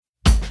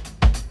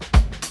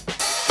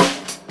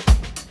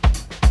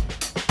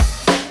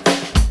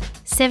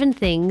7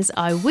 things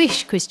I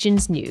wish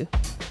Christians knew.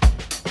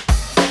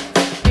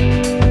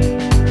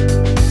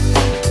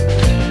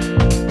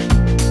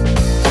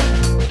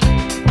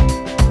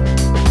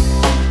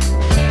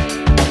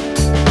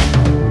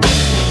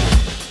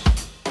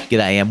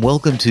 G'day and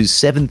welcome to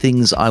 7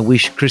 Things I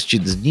Wish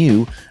Christians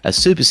Knew, a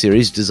super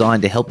series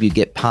designed to help you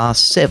get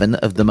past 7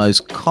 of the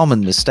most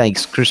common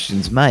mistakes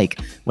Christians make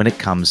when it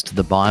comes to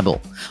the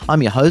Bible.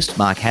 I'm your host,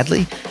 Mark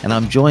Hadley, and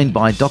I'm joined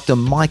by Dr.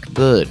 Mike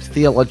Bird,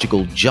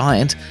 theological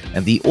giant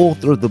and the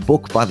author of the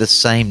book by the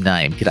same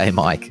name. G'day,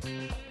 Mike.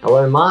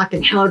 Hello, Mark,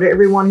 and hello to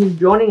everyone who's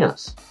joining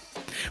us.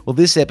 Well,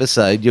 this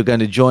episode, you're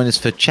going to join us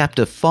for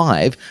Chapter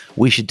 5,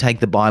 We Should Take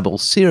the Bible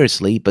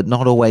Seriously, but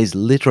Not Always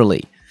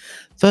Literally.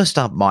 First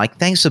up, Mike,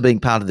 thanks for being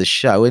part of the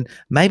show, and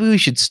maybe we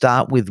should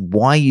start with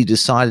why you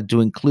decided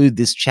to include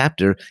this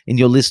chapter in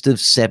your list of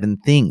 7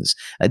 things.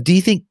 Do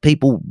you think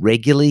people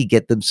regularly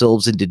get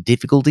themselves into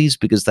difficulties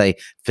because they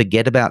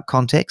forget about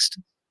context?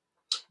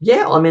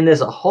 Yeah,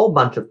 there's a whole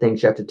bunch of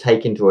things you have to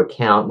take into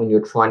account when you're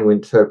trying to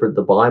interpret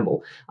the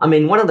Bible.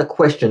 One of the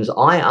questions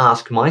I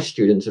ask my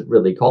students at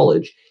Ridley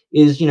College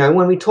is,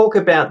 when we talk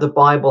about the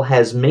Bible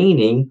has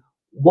meaning,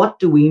 what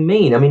do we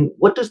mean?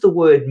 What does the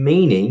word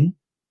meaning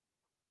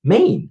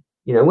mean?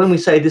 When we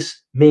say this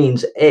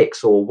means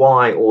X or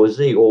Y or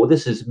Z, or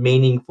this is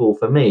meaningful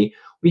for me,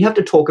 we have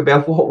to talk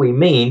about what we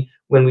mean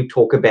when we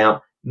talk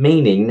about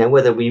meaning. Now,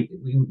 whether we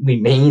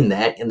mean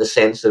that in the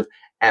sense of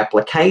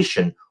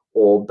application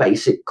or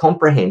basic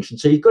comprehension.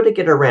 So you've got to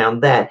get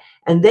around that.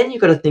 And then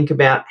you've got to think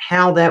about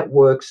how that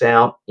works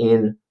out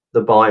in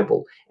the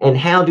Bible. And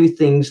how do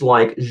things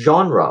like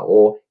genre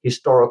or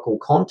historical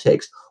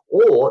context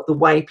or the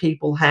way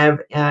people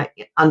have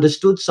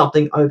understood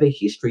something over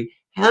history,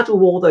 how do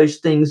all those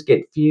things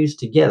get fused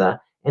together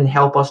and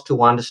help us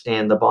to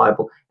understand the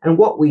Bible? And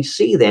what we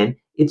see then,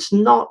 it's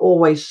not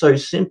always so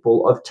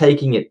simple of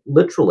taking it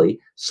literally.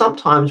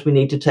 Sometimes we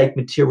need to take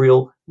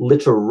material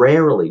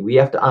literarily. We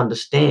have to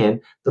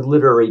understand the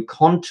literary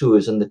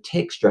contours and the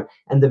texture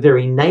and the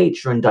very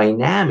nature and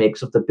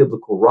dynamics of the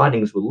biblical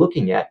writings we're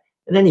looking at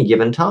any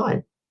given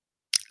time.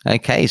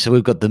 Okay, so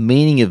we've got the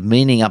meaning of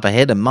meaning up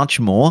ahead and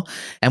much more,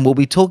 and we'll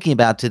be talking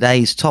about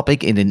today's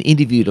topic in an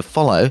interview to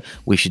follow.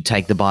 We should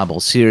take the Bible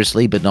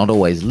seriously, but not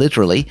always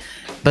literally.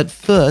 But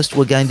first,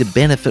 we're going to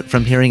benefit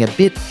from hearing a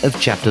bit of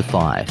Chapter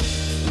 5.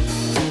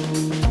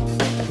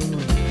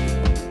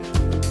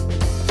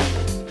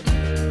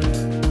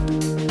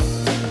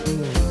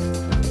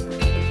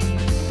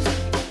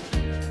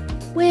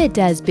 Where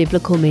does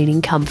biblical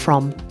meaning come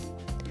from?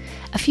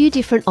 A few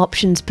different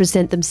options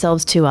present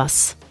themselves to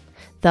us.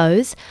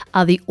 Those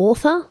are the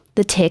author,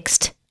 the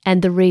text,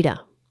 and the reader.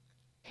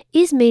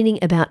 Is meaning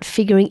about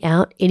figuring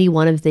out any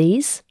one of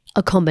these,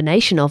 a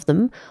combination of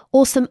them,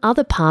 or some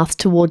other path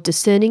toward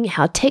discerning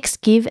how texts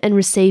give and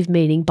receive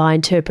meaning by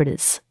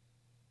interpreters?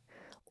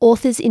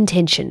 Author's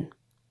intention.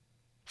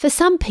 For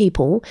some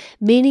people,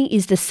 meaning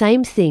is the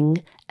same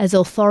thing as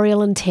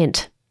authorial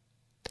intent.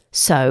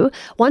 So,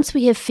 once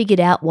we have figured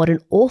out what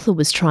an author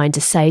was trying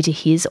to say to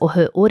his or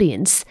her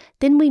audience,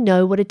 then we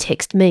know what a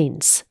text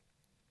means.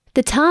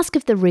 The task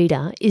of the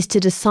reader is to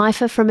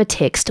decipher from a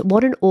text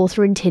what an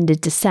author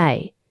intended to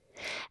say,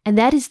 and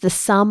that is the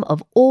sum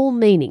of all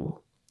meaning.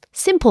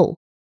 Simple.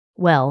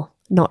 Well,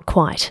 not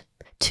quite.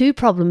 2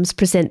 problems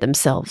present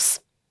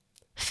themselves.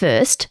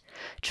 First,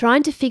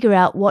 trying to figure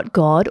out what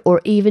God or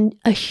even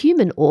a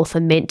human author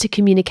meant to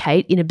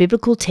communicate in a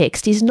biblical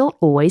text is not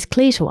always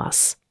clear to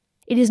us.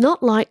 It is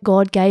not like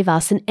God gave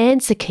us an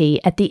answer key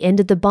at the end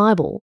of the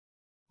Bible,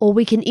 or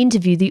we can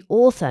interview the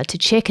author to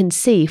check and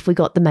see if we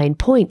got the main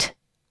point.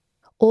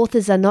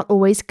 Authors are not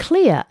always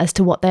clear as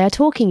to what they are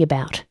talking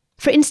about.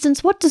 For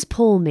instance, what does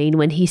Paul mean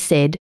when he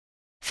said,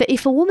 "For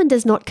if a woman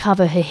does not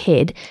cover her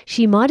head,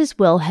 she might as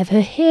well have her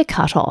hair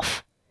cut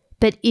off.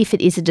 But if it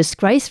is a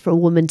disgrace for a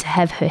woman to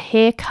have her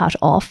hair cut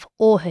off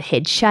or her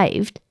head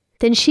shaved,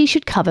 then she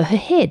should cover her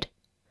head."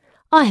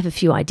 I have a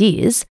few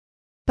ideas,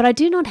 but I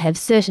do not have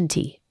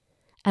certainty,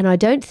 and I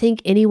don't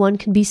think anyone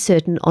can be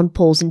certain on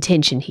Paul's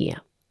intention here.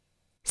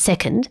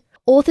 Second,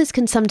 authors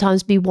can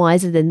sometimes be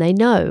wiser than they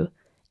know,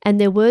 and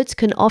their words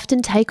can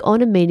often take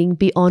on a meaning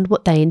beyond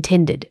what they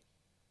intended.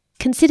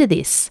 Consider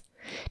this.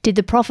 Did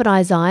the prophet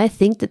Isaiah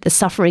think that the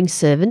suffering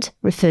servant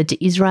referred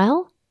to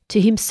Israel, to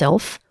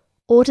himself,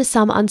 or to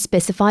some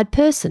unspecified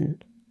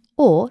person,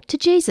 or to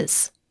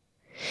Jesus?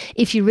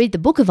 If you read the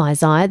book of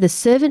Isaiah, the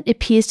servant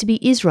appears to be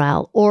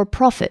Israel or a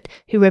prophet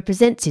who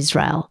represents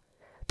Israel,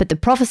 but the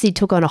prophecy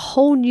took on a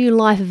whole new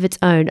life of its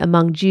own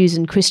among Jews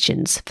and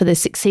Christians for the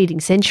succeeding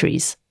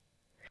centuries.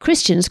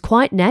 Christians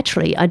quite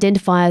naturally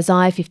identify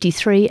Isaiah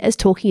 53 as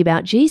talking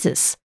about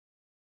Jesus.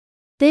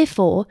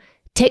 Therefore,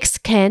 texts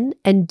can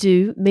and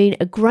do mean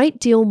a great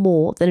deal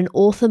more than an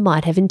author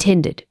might have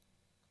intended.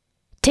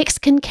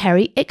 Text can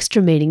carry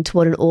extra meaning to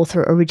what an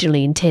author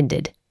originally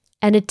intended,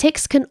 and a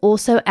text can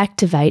also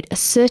activate a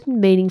certain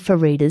meaning for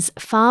readers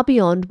far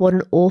beyond what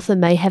an author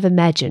may have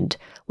imagined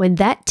when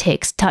that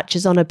text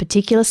touches on a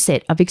particular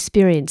set of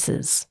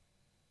experiences.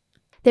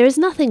 There is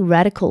nothing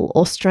radical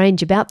or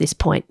strange about this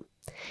point.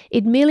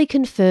 It merely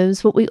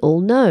confirms what we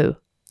all know.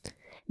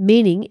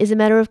 Meaning is a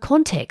matter of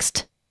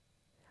context.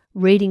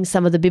 Reading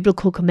some of the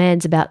biblical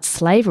commands about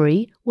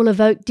slavery will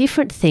evoke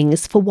different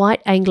things for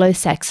white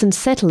Anglo-Saxon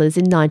settlers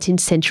in 19th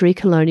century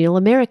colonial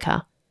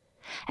America,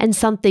 and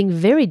something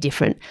very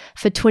different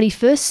for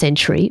 21st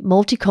century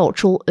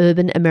multicultural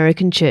urban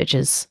American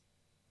churches.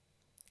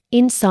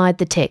 Inside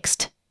the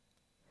text.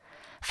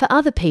 For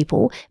other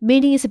people,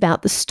 meaning is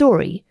about the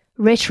story,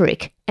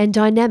 rhetoric, and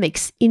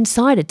dynamics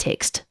inside a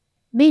text.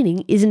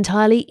 Meaning is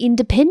entirely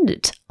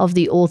independent of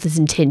the author's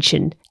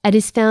intention and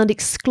is found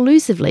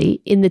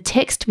exclusively in the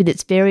text with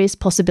its various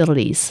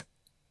possibilities.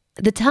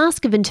 The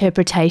task of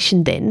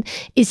interpretation, then,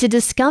 is to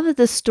discover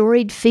the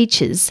storied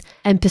features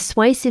and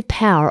persuasive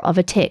power of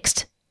a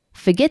text.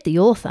 Forget the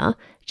author,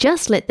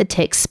 just let the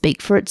text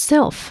speak for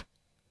itself.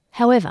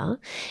 However,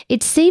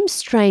 it seems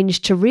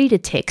strange to read a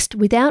text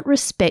without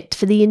respect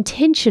for the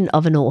intention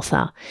of an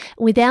author,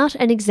 without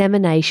an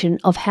examination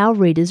of how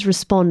readers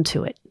respond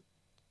to it.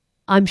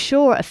 I'm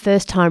sure a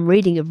first-time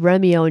reading of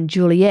Romeo and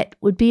Juliet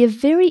would be a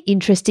very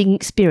interesting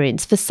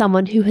experience for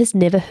someone who has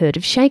never heard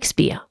of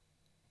Shakespeare.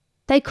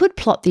 They could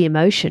plot the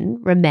emotion,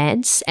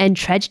 romance, and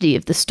tragedy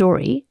of the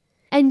story,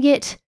 and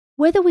yet,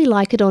 whether we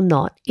like it or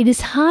not, it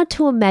is hard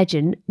to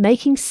imagine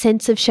making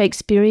sense of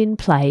Shakespearean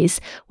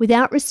plays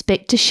without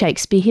respect to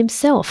Shakespeare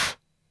himself,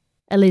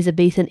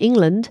 Elizabethan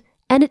England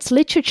and its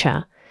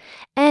literature,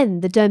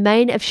 and the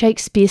domain of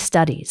Shakespeare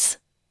studies.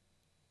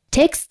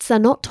 Texts are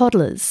not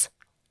toddlers.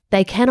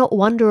 They cannot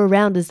wander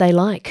around as they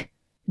like,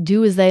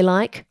 do as they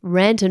like,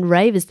 rant and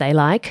rave as they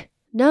like.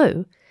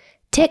 No,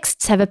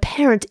 texts have a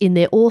parent in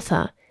their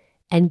author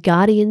and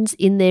guardians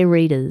in their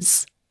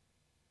readers.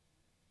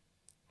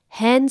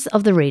 Hands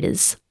of the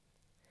readers.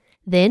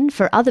 Then,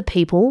 for other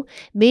people,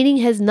 meaning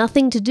has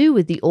nothing to do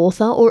with the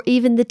author or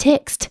even the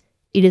text.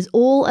 It is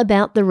all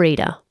about the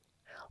reader.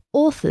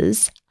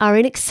 Authors are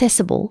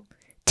inaccessible.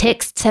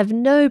 Texts have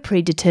no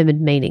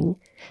predetermined meaning,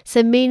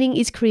 so meaning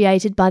is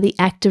created by the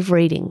act of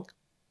reading.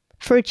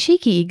 For a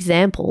cheeky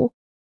example,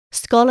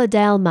 scholar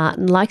Dale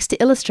Martin likes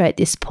to illustrate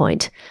this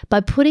point by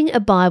putting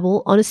a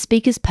Bible on a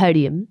speaker's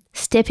podium,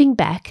 stepping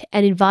back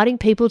and inviting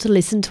people to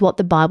listen to what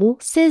the Bible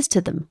says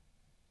to them.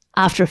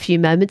 After a few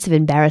moments of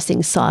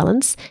embarrassing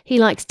silence, he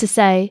likes to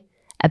say,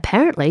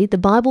 "Apparently the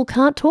Bible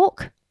can't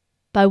talk,"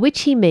 by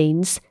which he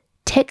means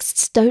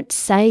texts don't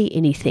say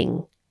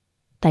anything.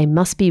 They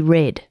must be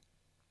read.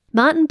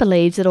 Martin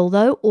believes that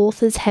although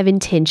authors have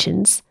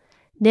intentions,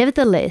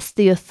 nevertheless,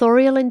 the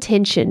authorial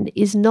intention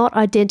is not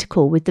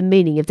identical with the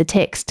meaning of the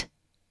text.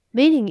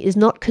 Meaning is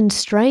not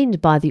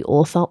constrained by the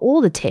author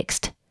or the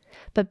text,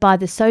 but by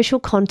the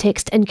social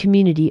context and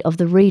community of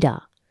the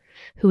reader,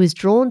 who is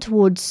drawn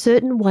towards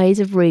certain ways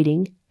of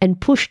reading and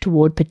pushed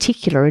toward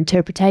particular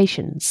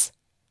interpretations.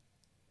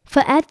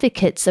 For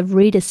advocates of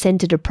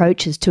reader-centered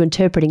approaches to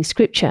interpreting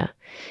Scripture,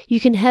 you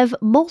can have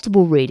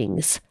multiple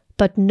readings,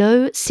 but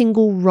no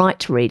single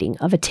right reading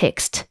of a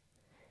text,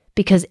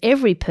 because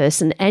every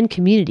person and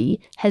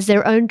community has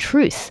their own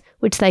truth,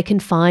 which they can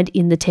find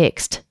in the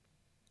text.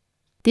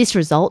 This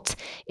results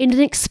in an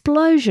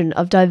explosion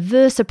of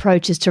diverse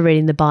approaches to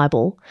reading the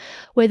Bible,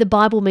 where the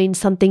Bible means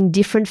something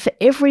different for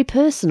every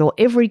person or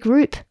every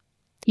group.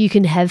 You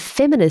can have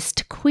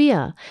feminist,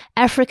 queer,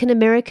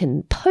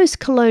 African-American,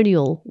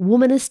 post-colonial,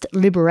 womanist,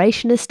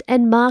 liberationist,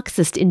 and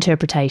Marxist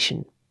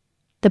interpretation.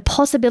 The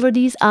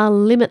possibilities are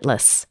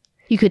limitless.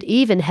 You could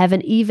even have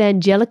an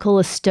evangelical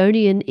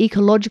Estonian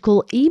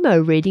ecological emo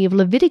reading of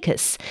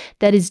Leviticus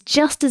that is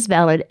just as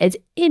valid as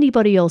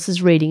anybody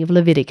else's reading of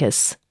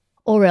Leviticus.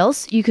 Or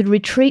else you could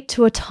retreat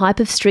to a type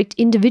of strict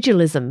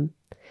individualism.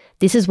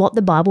 This is what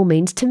the Bible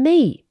means to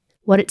me,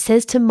 what it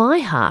says to my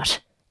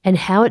heart, and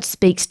how it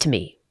speaks to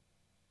me.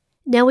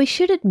 Now we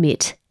should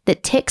admit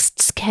that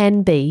texts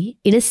can be,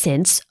 in a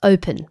sense,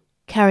 open,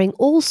 carrying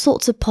all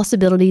sorts of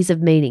possibilities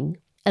of meaning,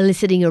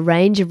 eliciting a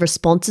range of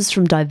responses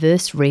from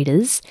diverse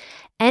readers,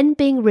 and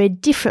being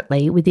read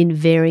differently within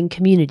varying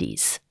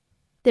communities.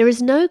 There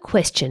is no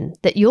question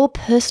that your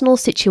personal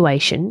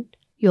situation,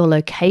 your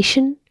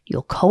location,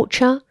 your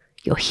culture,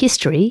 your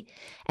history,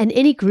 and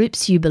any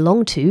groups you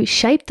belong to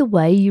shape the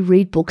way you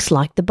read books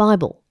like the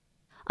Bible.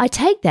 I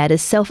take that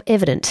as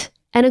self-evident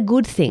and a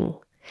good thing,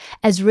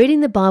 as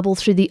reading the Bible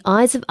through the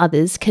eyes of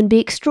others can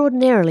be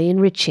extraordinarily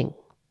enriching.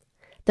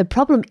 The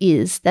problem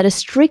is that a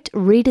strict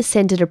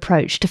reader-centered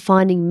approach to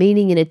finding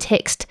meaning in a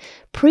text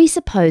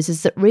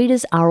presupposes that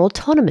readers are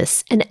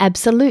autonomous and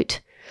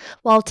absolute,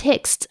 while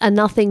texts are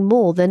nothing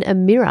more than a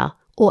mirror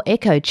or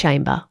echo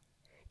chamber.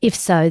 If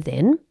so,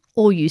 then,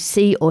 all you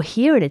see or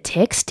hear in a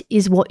text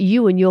is what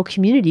you and your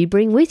community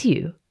bring with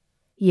you.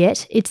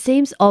 Yet, it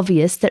seems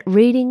obvious that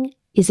reading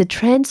is a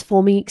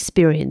transforming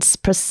experience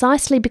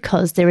precisely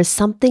because there is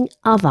something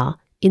other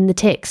in the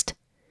text,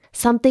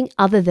 something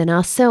other than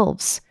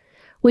ourselves,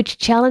 which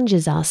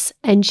challenges us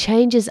and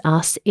changes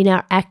us in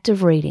our act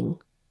of reading.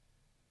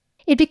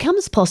 It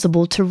becomes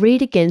possible to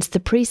read against the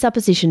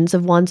presuppositions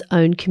of one's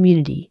own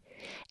community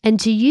and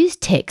to use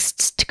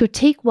texts to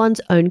critique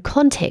one's own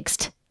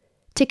context,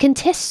 to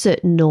contest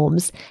certain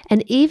norms,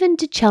 and even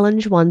to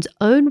challenge one's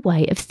own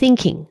way of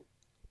thinking.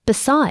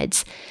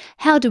 Besides,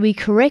 how do we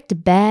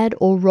correct bad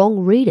or wrong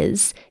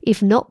readers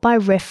if not by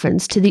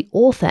reference to the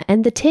author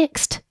and the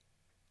text?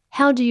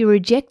 How do you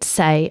reject,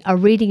 say, a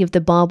reading of the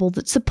Bible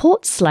that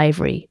supports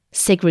slavery,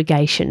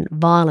 segregation,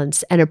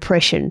 violence, and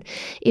oppression,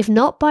 if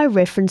not by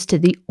reference to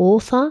the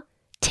author,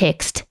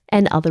 text,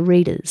 and other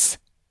readers?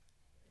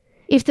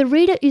 If the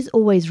reader is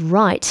always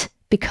right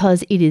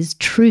because it is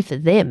true for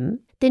them,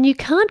 then you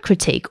can't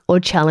critique or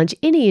challenge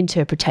any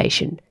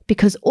interpretation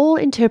because all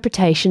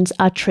interpretations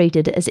are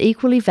treated as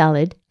equally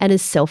valid and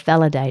as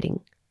self-validating.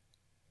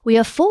 We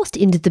are forced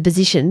into the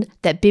position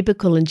that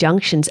biblical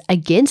injunctions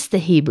against the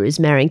Hebrews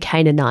marrying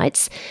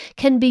Canaanites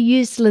can be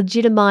used to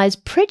legitimize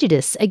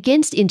prejudice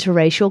against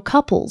interracial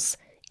couples,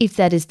 if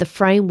that is the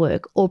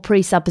framework or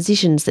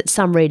presuppositions that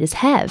some readers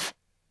have.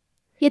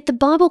 Yet the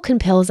Bible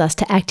compels us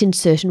to act in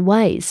certain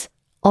ways,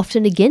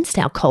 often against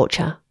our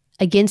culture,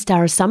 against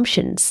our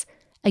assumptions,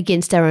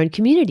 against our own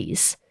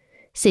communities,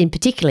 seen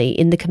particularly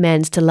in the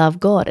commands to love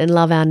God and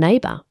love our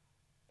neighbour,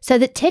 so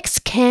that texts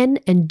can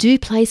and do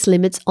place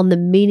limits on the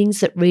meanings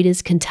that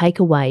readers can take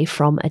away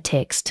from a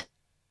text.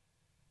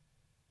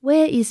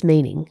 Where is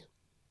meaning?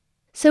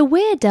 So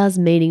where does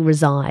meaning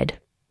reside?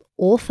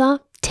 Author,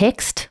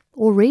 text,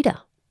 or reader?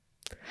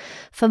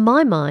 For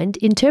my mind,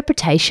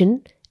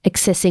 interpretation,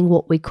 accessing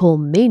what we call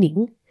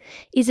meaning,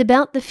 is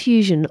about the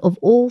fusion of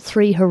all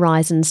three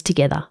horizons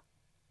together.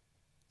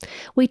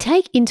 We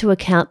take into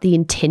account the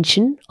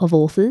intention of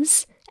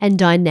authors and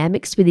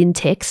dynamics within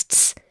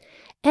texts,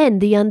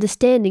 and the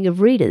understanding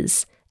of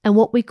readers, and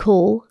what we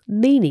call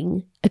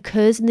meaning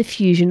occurs in the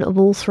fusion of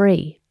all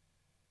three.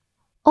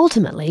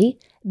 Ultimately,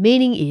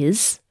 meaning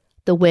is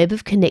the web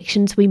of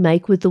connections we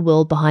make with the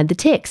world behind the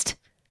text,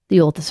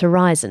 the author's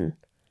horizon,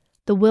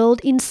 the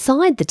world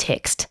inside the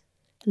text,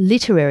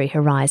 literary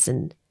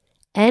horizon,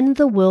 and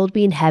the world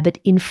we inhabit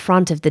in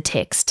front of the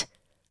text,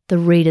 the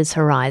reader's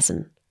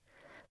horizon.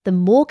 The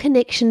more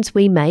connections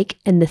we make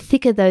and the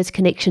thicker those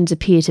connections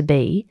appear to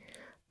be,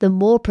 the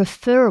more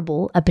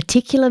preferable a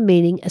particular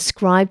meaning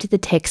ascribed to the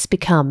text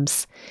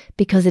becomes,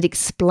 because it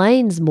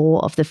explains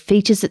more of the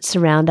features that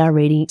surround our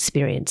reading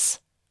experience.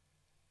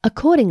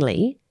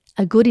 Accordingly,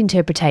 a good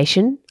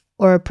interpretation,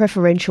 or a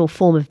preferential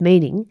form of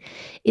meaning,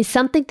 is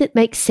something that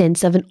makes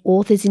sense of an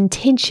author's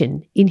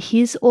intention in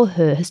his or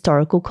her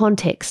historical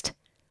context,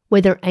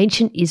 whether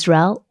ancient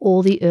Israel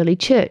or the early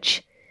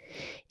church.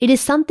 It is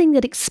something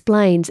that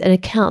explains and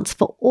accounts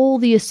for all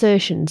the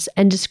assertions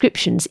and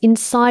descriptions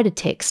inside a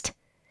text,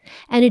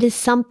 and it is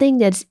something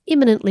that's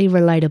imminently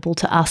relatable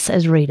to us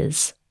as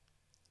readers.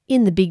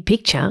 In the big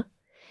picture,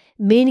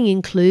 meaning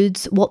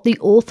includes what the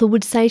author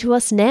would say to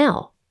us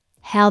now,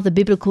 how the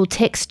biblical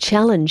texts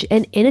challenge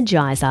and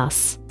energize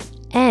us,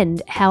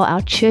 and how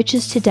our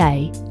churches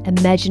today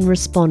imagine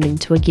responding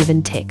to a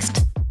given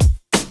text.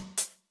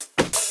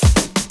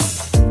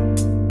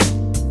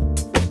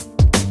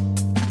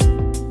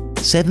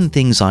 Seven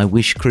Things I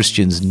Wish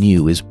Christians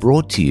Knew is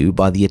brought to you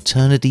by the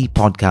Eternity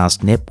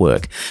Podcast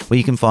Network, where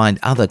you can find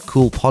other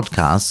cool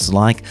podcasts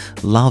like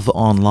Love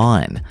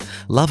Online.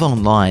 Love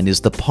Online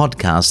is the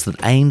podcast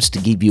that aims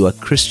to give you a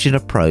Christian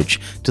approach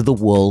to the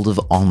world of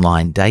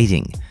online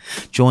dating.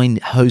 Join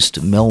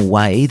host Mel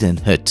Wade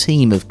and her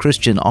team of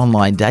Christian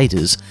online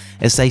daters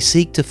as they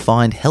seek to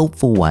find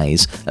helpful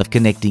ways of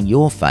connecting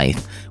your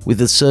faith with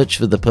the search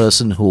for the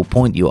person who will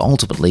point you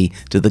ultimately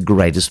to the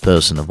greatest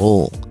person of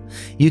all.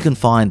 You can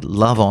find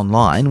Love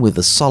Online with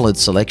a solid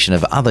selection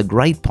of other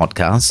great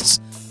podcasts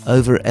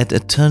over at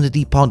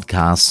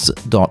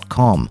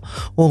eternitypodcasts.com,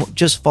 or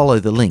just follow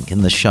the link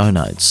in the show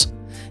notes.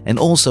 And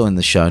also in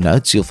the show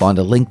notes, you'll find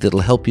a link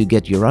that'll help you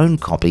get your own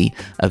copy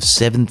of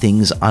 7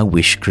 Things I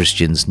Wish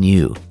Christians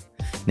Knew.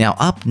 Now,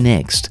 up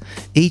next,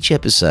 each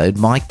episode,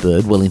 Mike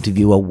Bird will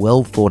interview a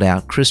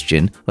well-thought-out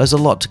Christian who has a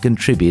lot to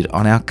contribute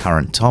on our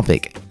current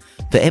topic.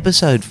 For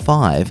episode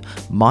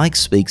 5, Mike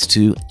speaks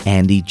to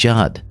Andy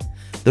Judd.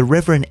 The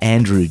Reverend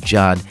Andrew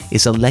Judd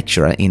is a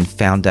lecturer in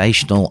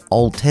foundational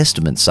Old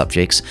Testament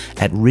subjects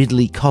at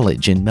Ridley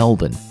College in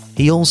Melbourne.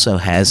 He also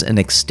has an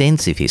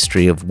extensive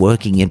history of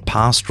working in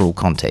pastoral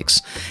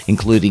contexts,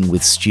 including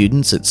with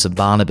students at St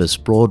Barnabas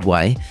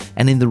Broadway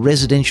and in the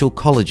residential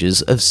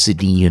colleges of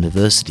Sydney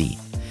University.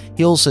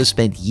 He also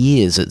spent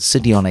years at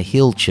City on a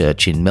Hill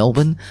Church in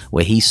Melbourne,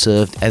 where he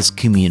served as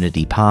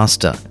community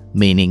pastor,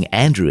 meaning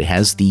Andrew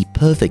has the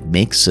perfect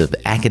mix of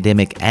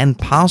academic and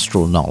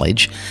pastoral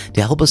knowledge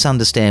to help us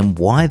understand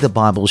why the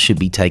Bible should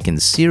be taken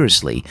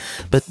seriously,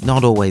 but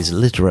not always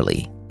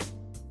literally.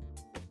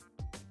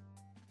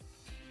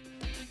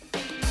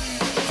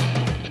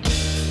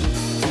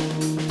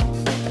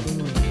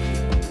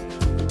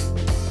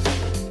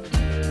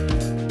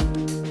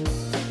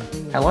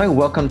 Hello,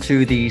 welcome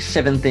to the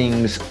 7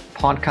 Things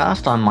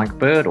podcast. I'm Mike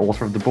Bird,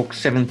 author of the book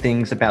 7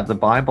 Things About the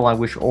Bible I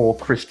Wish All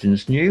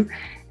Christians Knew.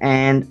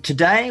 And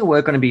today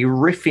we're going to be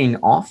riffing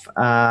off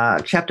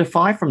chapter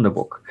 5 from the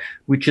book,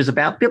 which is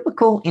about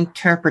biblical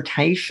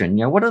interpretation.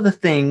 You know, what are the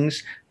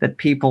things that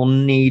people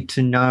need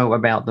to know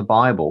about the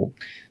Bible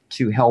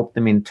to help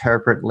them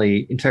interpret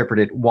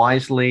it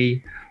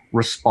wisely,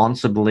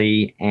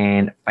 responsibly,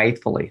 and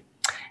faithfully.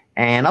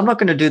 And I'm not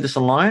going to do this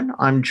alone.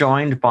 I'm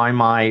joined by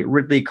my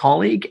Ridley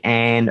colleague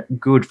and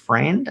good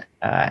friend,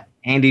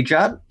 Andy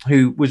Judd,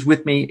 who was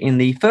with me in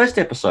the first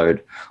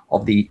episode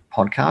of the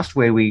podcast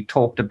where we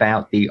talked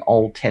about the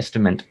Old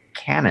Testament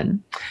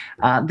canon.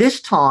 This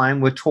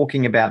time we're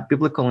talking about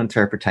biblical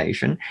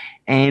interpretation,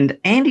 and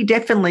Andy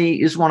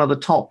definitely is one of the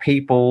top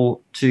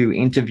people to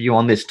interview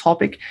on this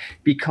topic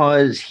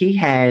because he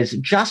has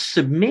just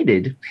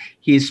submitted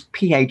his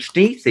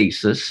PhD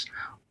thesis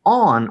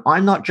on,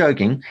 I'm not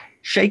joking,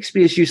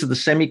 Shakespeare's use of the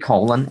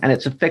semicolon and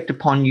its effect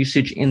upon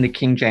usage in the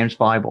King James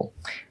Bible.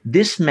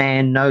 This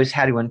man knows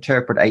how to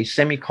interpret a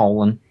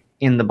semicolon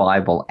in the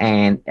Bible,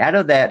 and out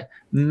of that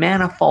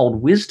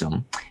manifold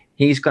wisdom,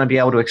 he's going to be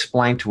able to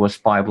explain to us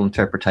Bible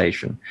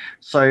interpretation.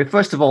 So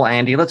first of all,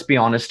 Andy, let's be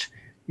honest,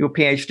 your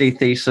PhD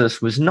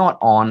thesis was not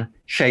on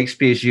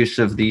Shakespeare's use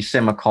of the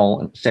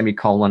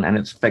semicolon and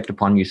its effect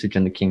upon usage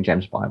in the King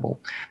James Bible.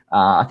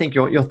 I think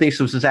your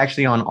thesis was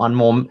actually on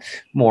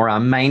more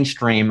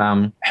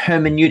mainstream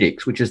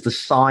hermeneutics, which is the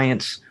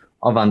science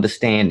of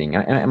understanding.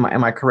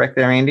 Am I correct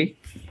there, Andy?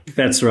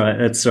 That's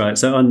right. So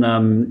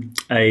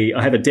I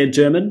have a dead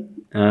German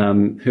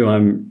who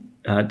I'm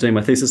doing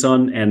my thesis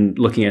on and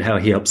looking at how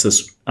he helps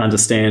us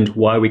understand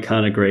why we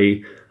can't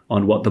agree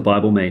on what the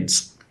Bible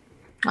means.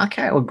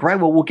 Okay, well, great.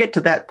 Well, we'll get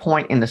to that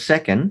point in a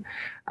second.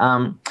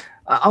 I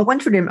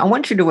want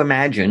you to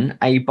imagine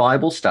a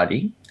Bible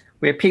study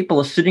where people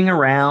are sitting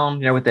around,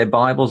 with their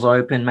Bibles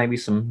open, maybe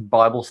some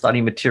Bible study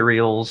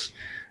materials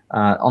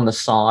on the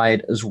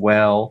side as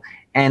well,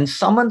 and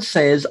someone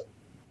says,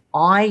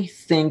 "I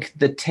think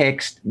the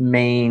text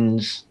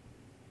means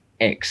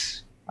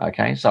X."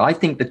 Okay, so I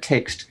think the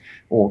text,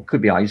 or it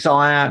could be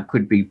Isaiah,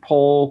 could be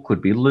Paul,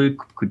 could be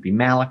Luke, could be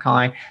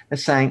Malachi. They're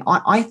saying,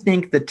 I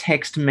think the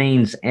text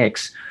means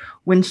X.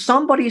 When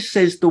somebody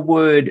says the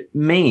word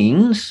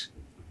means,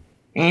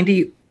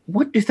 Andy,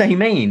 what do they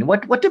mean?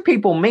 What do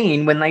people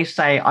mean when they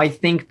say, I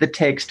think the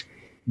text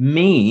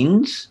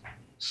means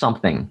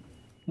something?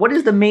 What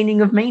is the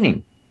meaning of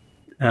meaning?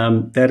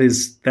 That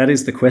is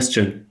the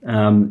question.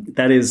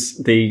 That is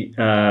the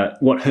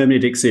what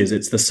hermeneutics is.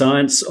 It's the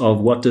science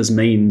of what does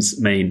means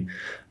mean.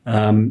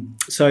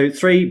 So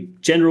three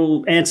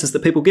general answers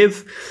that people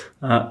give.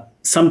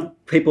 Some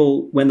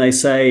people, when they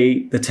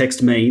say the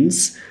text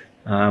means,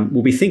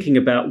 will be thinking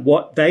about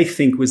what they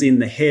think was in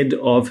the head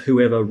of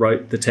whoever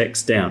wrote the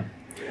text down.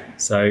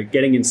 So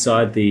getting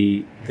inside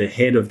the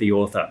head of the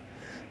author.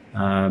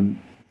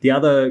 The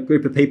other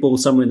group of people,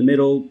 somewhere in the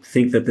middle,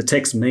 think that the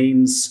text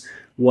means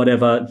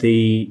whatever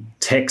the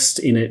text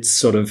in its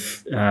sort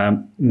of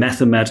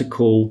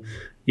mathematical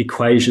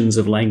equations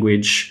of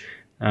language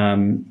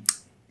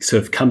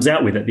sort of comes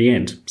out with at the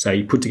end. So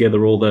you put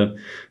together all the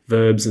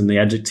verbs and the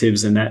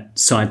adjectives, and that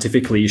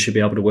scientifically you should be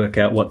able to work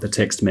out what the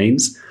text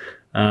means.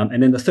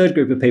 And then the third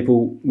group of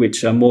people,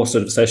 which are more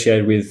sort of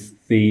associated with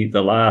the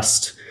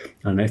last,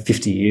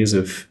 50 years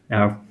of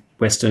our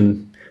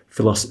Western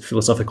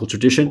philosophical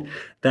tradition,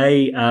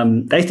 they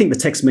think the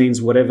text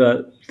means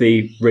whatever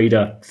the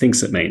reader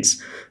thinks it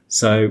means.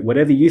 So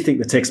whatever you think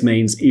the text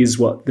means is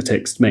what the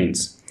text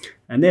means.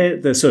 And they're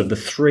the sort of the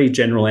three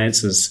general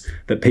answers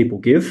that people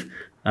give.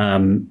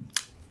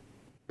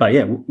 But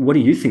yeah, what do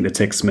you think the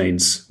text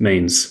means,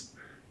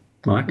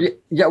 Mike?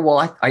 Yeah,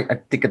 well, I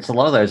think it's a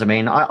lot of those. I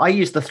mean, I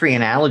use the three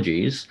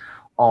analogies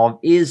of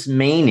is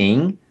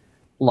meaning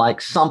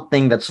like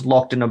something that's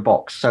locked in a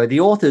box. So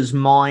the author's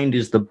mind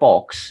is the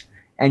box,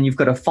 and you've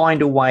got to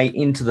find a way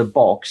into the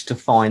box to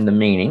find the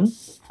meaning.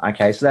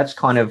 Okay, so that's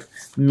kind of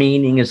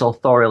meaning is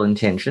authorial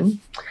intention.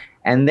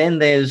 And then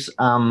there's,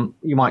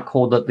 you might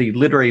call that the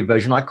literary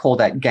version. I call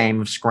that game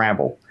of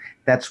Scrabble.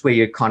 That's where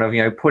you're kind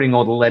of, putting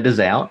all the letters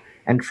out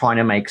and trying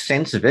to make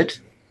sense of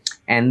it.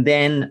 And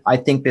then I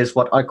think there's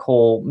what I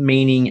call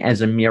meaning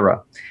as a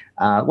mirror.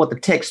 What the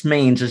text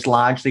means is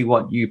largely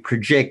what you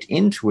project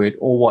into it,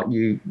 or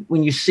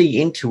when you see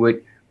into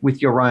it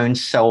with your own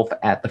self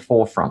at the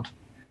forefront.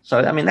 So,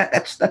 I mean,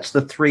 that's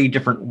the three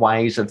different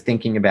ways of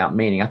thinking about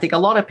meaning. I think a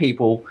lot of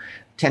people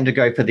tend to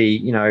go for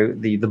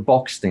the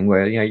box thing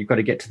where, you've got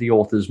to get to the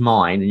author's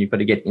mind and you've got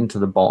to get into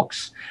the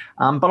box.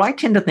 But I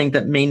tend to think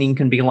that meaning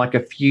can be like a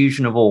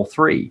fusion of all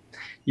three.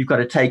 You've got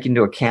to take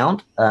into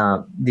account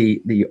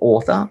the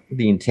author,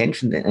 the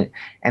intention,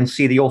 and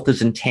see the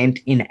author's intent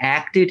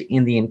enacted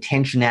in the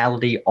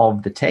intentionality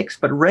of the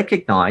text, but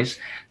recognize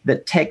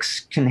that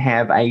text can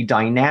have a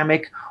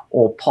dynamic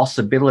or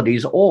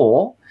possibilities,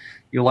 or,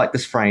 you'll like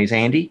this phrase,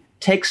 Andy,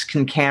 text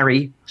can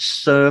carry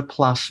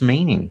surplus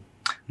meaning.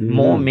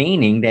 More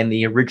meaning than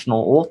the original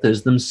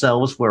authors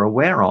themselves were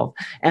aware of.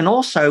 And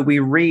also we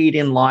read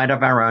in light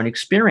of our own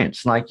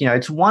experience. Like,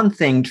 it's one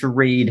thing to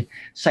read,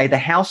 say, the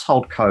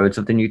household codes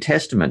of the New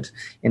Testament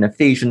in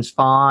Ephesians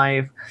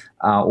 5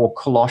 or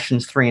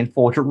Colossians 3 and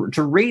 4,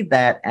 to read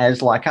that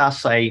as like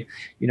us, a,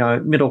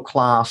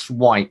 middle-class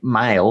white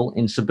male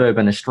in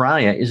suburban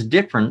Australia is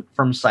different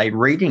from, say,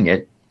 reading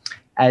it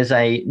as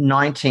a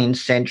 19th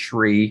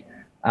century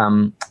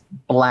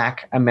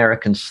Black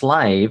American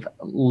slave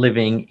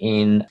living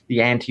in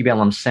the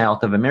antebellum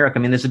South of America.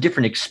 I mean, there's a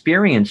different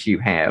experience you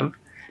have,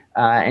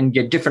 and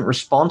yet different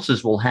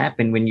responses will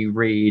happen when you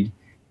read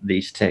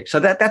these texts. So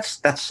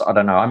that's I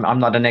don't know. I'm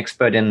not an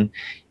expert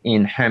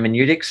in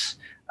hermeneutics,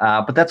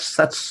 but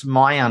that's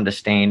my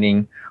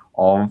understanding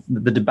of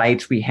the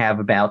debates we have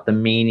about the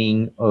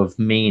meaning of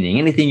meaning.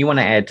 Anything you want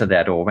to add to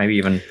that, or maybe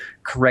even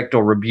correct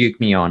or rebuke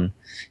me on,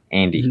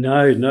 Andy?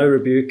 No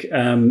rebuke.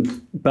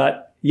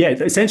 But yeah,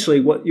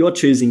 essentially what you're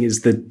choosing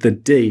is the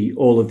D,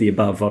 all of the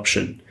above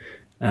option,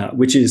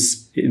 which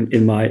is,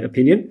 in my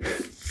opinion,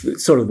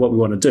 sort of what we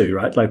want to do,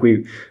 right? Like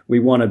we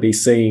want to be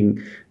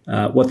seeing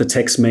what the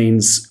text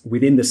means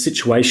within the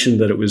situation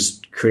that it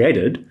was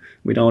created.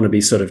 We don't want to be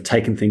sort of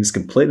taking things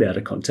completely out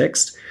of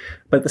context.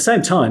 But at the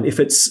same time, if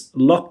it's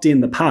locked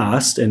in the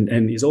past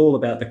and is all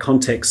about the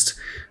context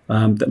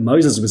that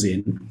Moses was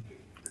in,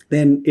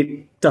 then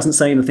it doesn't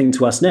say anything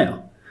to us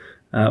now.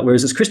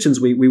 Whereas as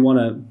Christians, we want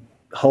to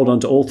hold on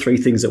to all three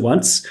things at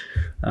once.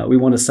 We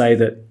want to say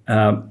that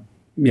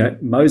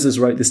Moses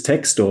wrote this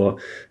text, or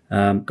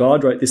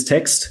God wrote this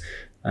text,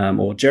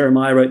 or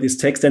Jeremiah wrote this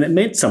text, and it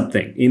meant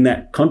something in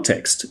that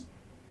context.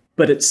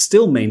 But it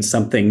still means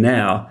something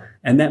now,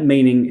 and that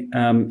meaning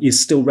is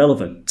still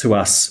relevant to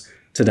us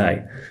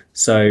today.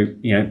 So,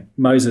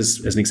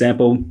 Moses, as an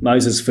example,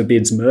 Moses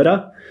forbids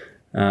murder.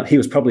 He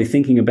was probably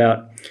thinking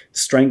about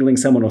strangling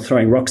someone or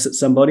throwing rocks at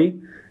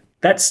somebody.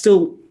 That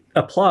still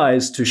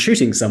applies to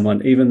shooting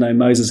someone, even though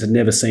Moses had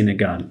never seen a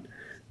gun,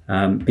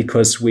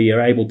 because we are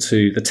able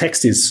to, the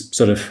text is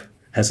sort of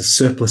has a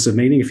surplus of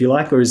meaning, if you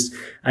like, or is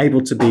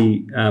able to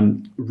be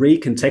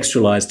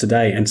recontextualized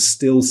today and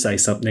still say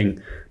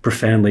something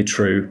profoundly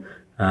true.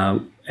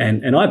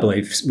 And I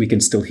believe we can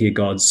still hear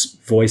God's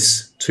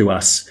voice to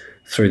us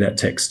through that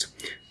text.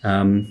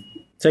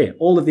 So yeah,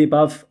 all of the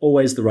above,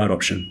 always the right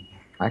option.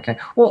 Okay.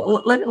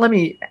 Well, let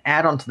me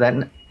add on to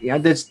that.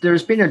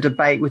 There's been a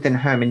debate within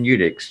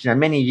hermeneutics.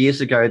 Many years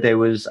ago there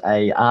was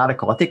a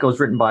article. I think it was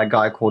written by a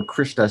guy called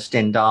Krista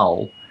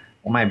Stendhal,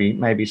 or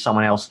maybe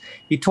someone else.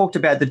 He talked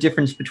about the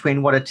difference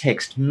between what a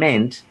text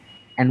meant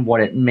and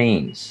what it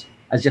means,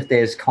 as if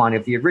there's kind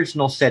of the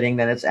original setting,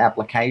 then its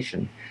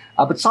application.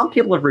 But some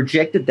people have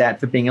rejected that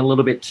for being a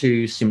little bit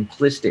too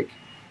simplistic.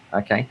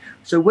 Okay.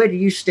 So where do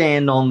you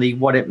stand on the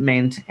what it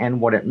meant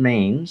and what it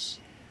means?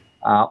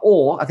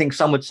 Or I think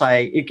some would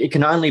say it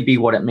can only be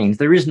what it means.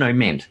 There is no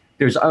meant.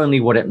 There's only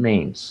what it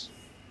means.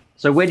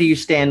 So where do you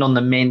stand on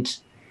the meant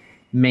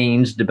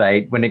means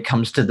debate when it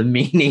comes to the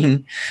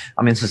meaning?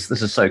 I mean, this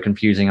is so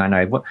confusing, I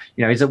know.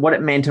 Is it what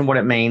it meant and what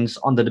it means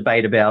on the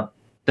debate about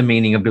the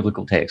meaning of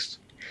biblical text?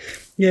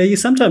 Yeah, you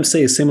sometimes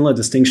see a similar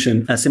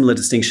distinction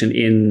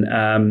in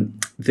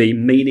the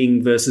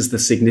meaning versus the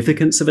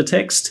significance of a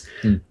text.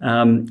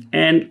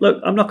 And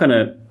look, I'm not going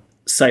to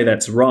say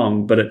that's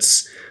wrong, but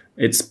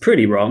it's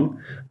pretty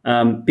wrong,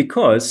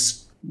 because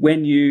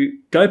when you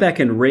go back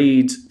and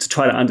read to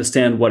try to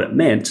understand what it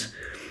meant,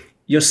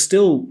 you're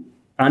still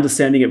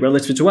understanding it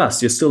relative to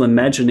us. You're still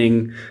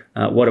imagining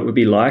what it would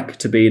be like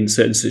to be in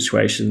certain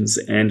situations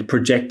and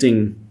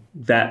projecting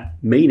that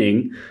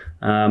meaning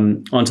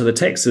onto the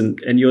text.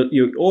 And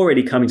you're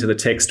already coming to the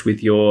text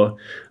with your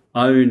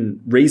own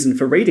reason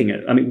for reading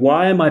it. I mean,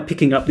 why am I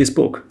picking up this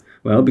book?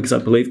 Well, because I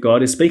believe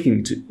God is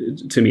speaking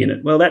to me in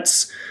it. Well,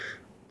 that's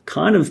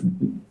kind of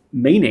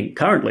meaning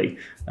currently.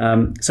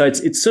 So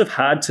it's sort of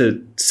hard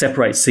to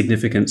separate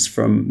significance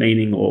from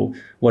meaning, or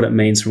what it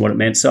means from what it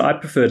meant. So I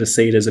prefer to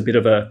see it as a bit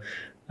of a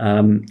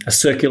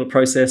circular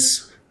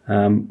process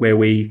where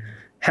we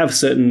have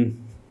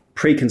certain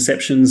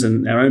preconceptions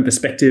and our own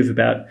perspective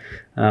about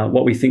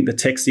what we think the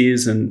text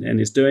is and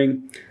is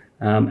doing,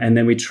 and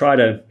then we try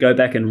to go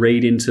back and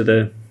read into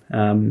the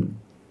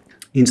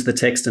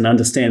text and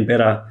understand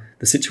better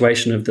the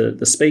situation of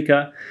the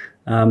speaker,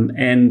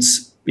 and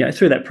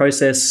through that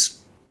process,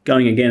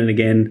 going again and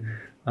again,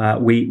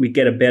 we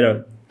get a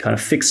better kind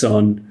of fix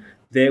on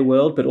their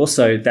world, but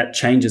also that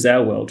changes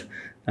our world,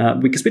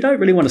 because we don't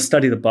really want to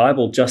study the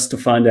Bible just to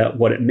find out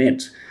what it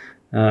meant.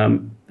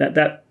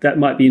 That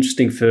might be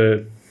interesting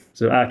for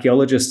sort of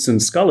archaeologists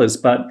and scholars,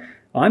 but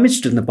I'm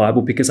interested in the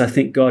Bible because I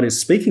think God is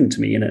speaking to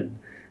me in it.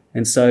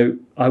 And so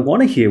I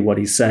want to hear what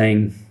he's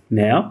saying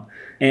now.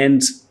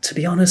 And to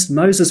be honest,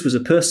 Moses was a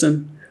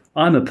person.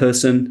 I'm a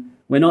person.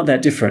 We're not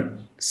that different.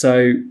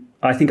 So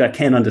I think I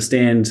can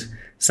understand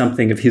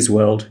something of his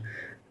world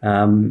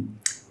in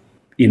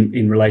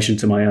relation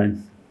to my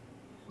own.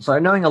 So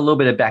knowing a little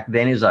bit of back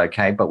then is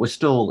okay, but we're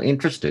still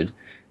interested,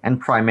 and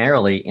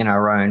primarily in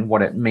our own,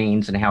 what it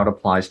means and how it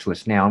applies to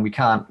us now. And we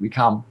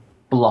can't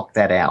block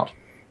that out.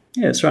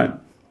 Yeah, that's right.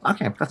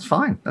 Okay, that's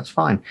fine. That's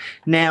fine.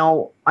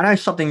 Now, I know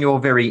something you're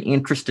very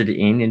interested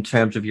in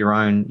terms of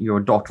your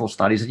doctoral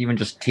studies, and even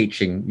just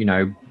teaching,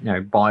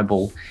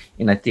 Bible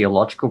in a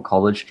theological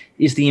college,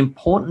 is the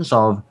importance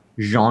of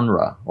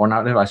genre. Or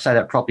not, if I say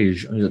that properly,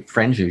 is it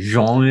French?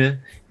 Genre,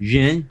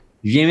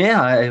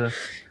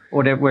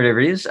 whatever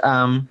it is.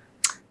 And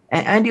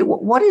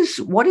what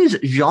is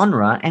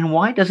genre, and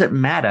why does it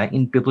matter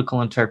in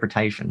biblical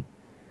interpretation?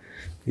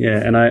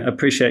 Yeah, and I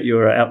appreciate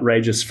your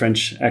outrageous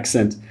French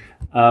accent.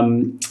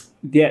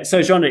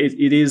 So genre,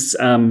 it is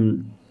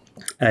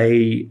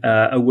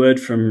a word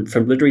from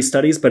literary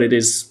studies, but it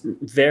is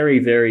very,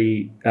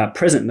 very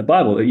present in the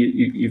Bible.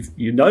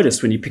 You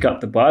notice when you pick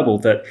up the Bible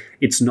that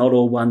it's not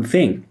all one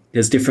thing.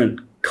 There's different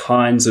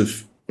kinds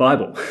of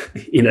Bible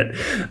in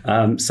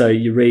it. So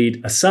you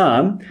read a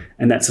psalm,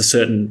 and that's a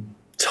certain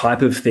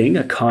type of thing,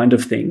 a kind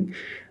of thing.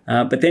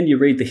 But then you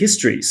read the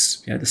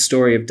histories, the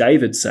story of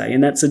David, say,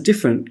 and that's a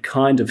different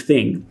kind of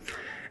thing.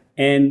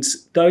 And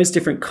those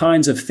different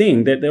kinds of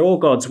thing, they're all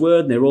God's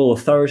word, and they're all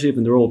authoritative,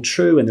 and they're all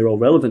true, and they're all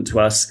relevant to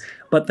us,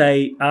 but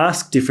they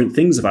ask different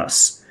things of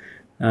us.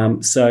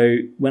 So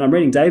when I'm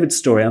reading David's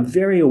story, I'm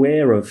very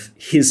aware of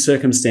his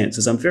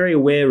circumstances. I'm very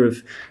aware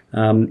of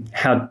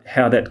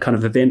how that kind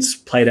of events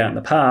played out in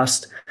the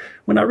past.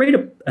 When I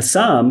read a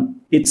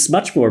psalm, it's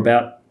much more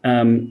about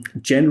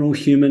general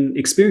human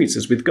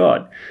experiences with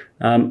God.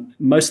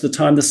 Most of the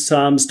time, the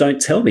Psalms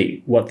don't tell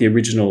me what the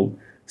original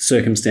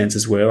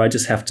circumstances were. I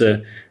just have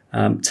to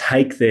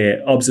take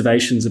their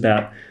observations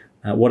about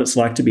what it's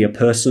like to be a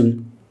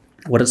person,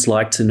 what it's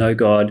like to know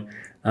God,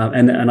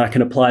 and I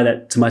can apply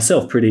that to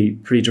myself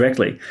pretty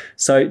directly.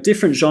 So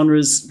different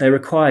genres, they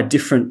require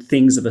different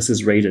things of us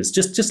as readers.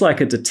 Just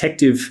like a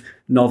detective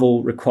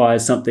novel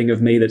requires something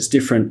of me that's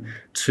different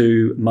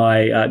to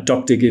my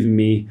doctor giving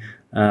me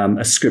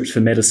a script for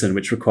medicine,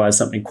 which requires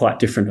something quite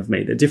different of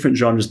me. They're different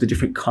genres, they're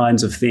different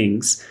kinds of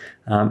things,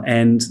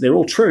 and they're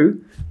all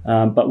true,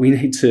 but we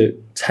need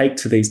to take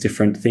to these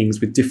different things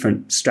with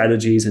different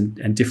strategies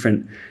and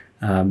different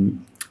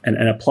and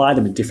apply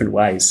them in different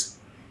ways.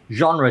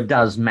 Genre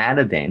does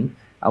matter then.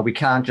 We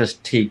can't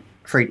just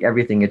treat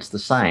everything it's the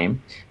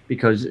same,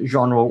 because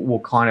genre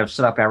will kind of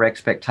set up our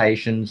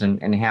expectations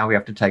and how we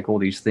have to take all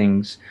these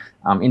things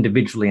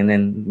individually and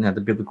then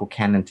the biblical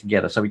canon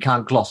together. So we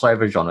can't gloss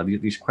over genre.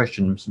 These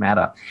questions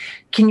matter.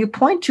 Can you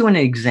point to an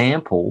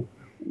example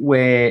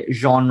where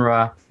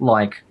genre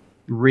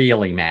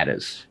really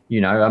matters?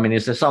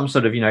 Is there some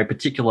sort of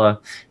particular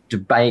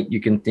debate you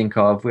can think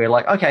of where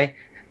okay,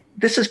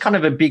 this is kind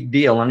of a big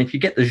deal, and if you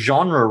get the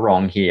genre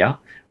wrong here,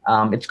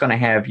 it's going to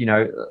have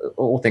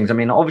all things.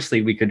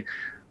 Obviously we could.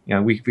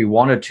 If we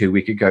wanted to,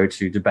 we could go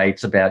to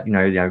debates about,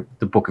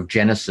 the book of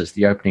Genesis,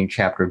 the opening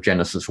chapter of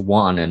Genesis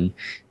 1.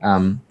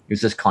 And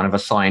is this kind of a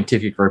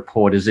scientific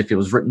report as if it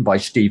was written by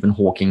Stephen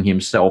Hawking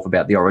himself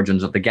about the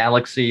origins of the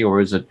galaxy,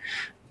 or is it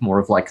more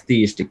of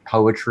theistic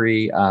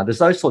poetry? There's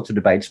those sorts of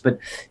debates. But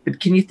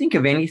can you think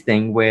of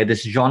anything where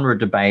this genre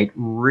debate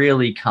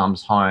really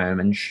comes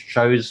home and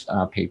shows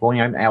people,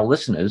 our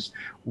listeners,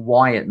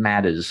 why it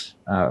matters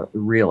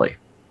really?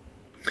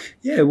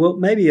 Yeah, well,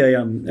 maybe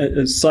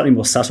a slightly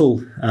more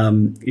subtle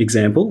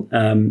example,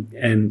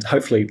 and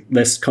hopefully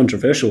less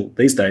controversial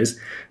these days.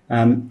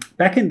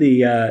 Back in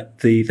the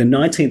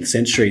 19th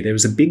century, there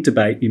was a big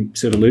debate, you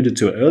sort of alluded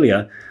to it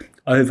earlier,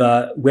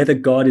 over whether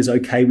God is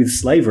okay with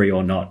slavery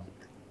or not.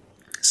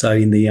 So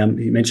in the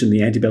you mentioned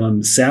the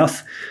antebellum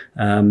South,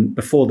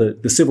 before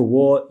the Civil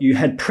War, you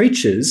had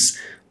preachers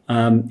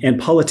and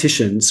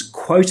politicians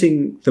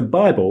quoting the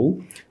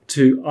Bible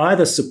to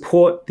either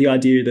support the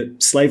idea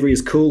that slavery is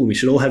cool and we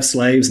should all have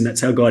slaves and that's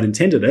how God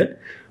intended it,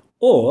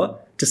 or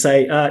to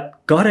say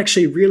God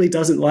actually really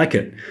doesn't like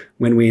it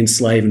when we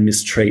enslave and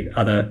mistreat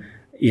other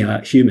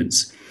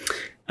humans.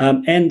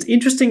 And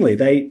interestingly,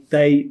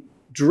 they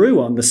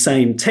drew on the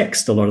same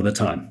text a lot of the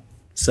time.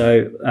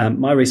 So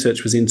my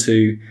research was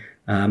into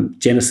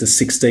Genesis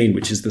 16,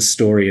 which is the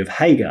story of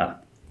Hagar.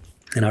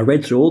 And I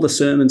read through all the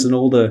sermons and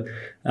all the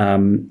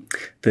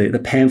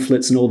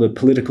pamphlets and all the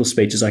political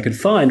speeches I could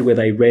find where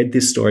they read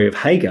this story of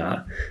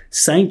Hagar.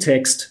 Same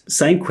text,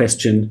 same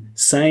question,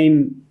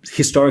 same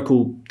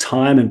historical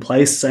time and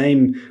place,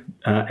 same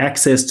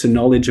access to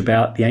knowledge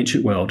about the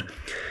ancient world.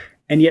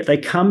 And yet they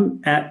come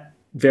at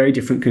very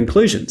different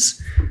conclusions.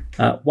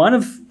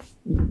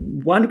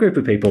 One group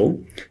of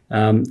people,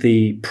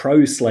 the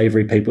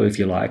pro-slavery people, if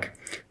you like,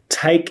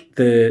 take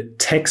the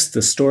text,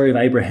 the story of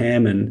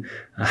Abraham and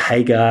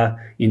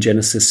Hagar in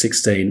Genesis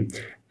 16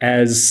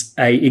 as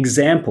an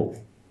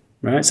example,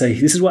 right? So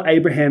this is what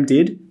Abraham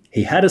did.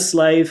 He had a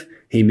slave,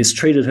 he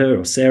mistreated her,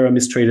 or Sarah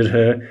mistreated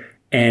her,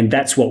 and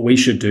that's what we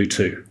should do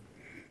too.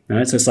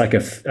 Right? So it's like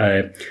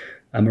a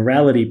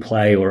morality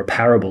play or a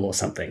parable or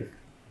something.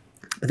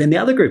 But then the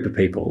other group of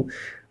people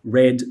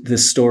read the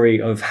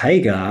story of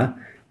Hagar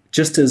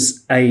just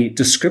as a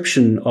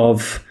description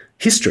of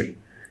history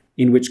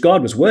in which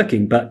God was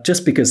working, but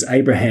just because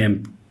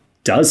Abraham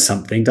does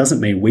something doesn't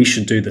mean we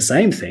should do the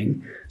same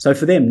thing. So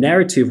for them,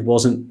 narrative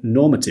wasn't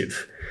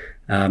normative.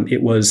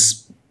 It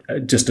was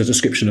just a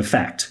description of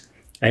fact.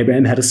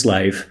 Abraham had a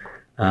slave,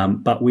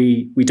 but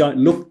we don't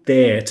look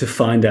there to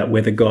find out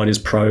whether God is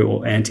pro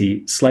or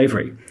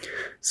anti-slavery.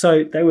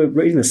 So they were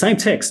reading the same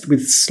text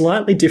with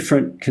slightly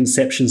different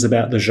conceptions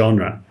about the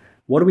genre.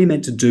 What are we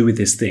meant to do with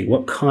this thing?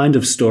 What kind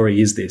of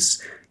story is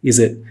this? Is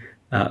it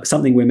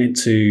something we're meant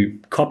to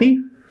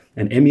copy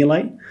and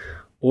emulate,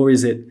 or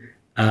is it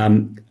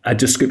a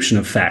description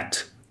of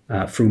fact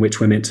from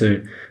which we're meant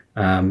to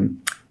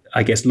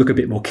I guess, look a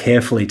bit more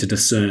carefully to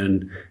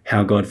discern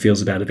how God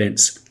feels about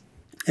events.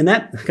 And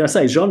that, can I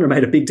say, genre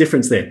made a big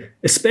difference there,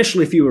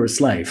 especially if you were a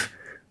slave,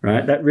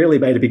 right? That really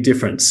made a big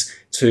difference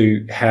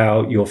to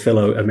how your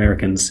fellow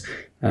Americans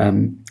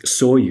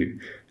saw you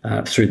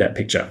through that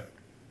picture.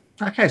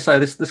 Okay, so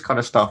this kind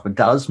of stuff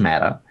does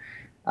matter,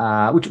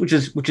 which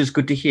is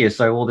good to hear.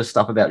 So all this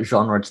stuff about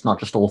genre, it's not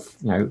just all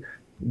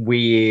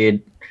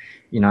weird,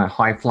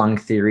 high flung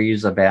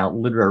theories about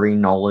literary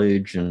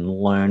knowledge and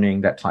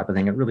learning, that type of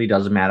thing. It really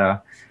does matter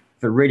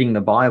for reading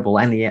the Bible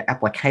and the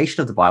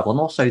application of the Bible, and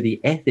also the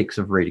ethics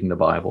of reading the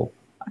Bible.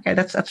 Okay,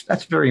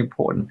 that's very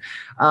important.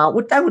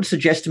 That would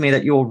suggest to me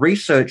that your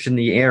research in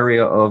the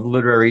area of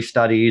literary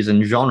studies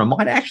and genre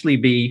might actually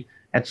be,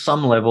 at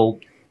some level,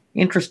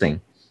 interesting.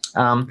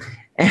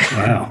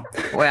 Wow.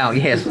 Wow,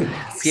 yes.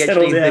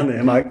 Settle down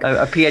there, Mike.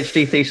 A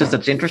PhD thesis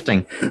that's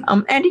interesting.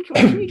 Andy,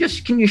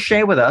 can you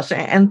share with us,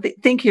 and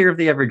think here of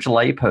the average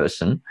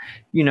layperson,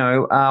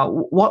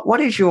 what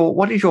is your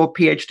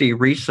PhD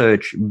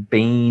research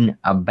been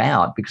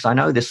about? Because I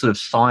know this sort of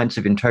science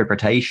of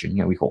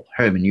interpretation, we call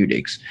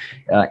hermeneutics,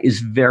 is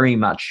very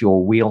much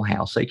your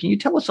wheelhouse. So can you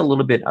tell us a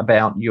little bit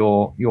about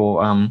your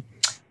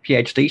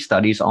PhD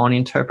studies on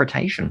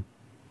interpretation?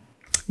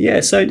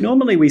 Yeah, so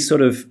normally we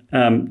sort of,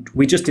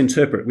 we just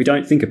interpret. We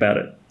don't think about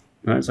it.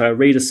 Right? So I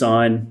read a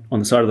sign on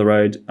the side of the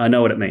road. I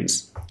know what it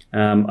means.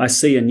 I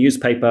see a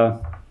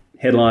newspaper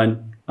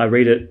headline. I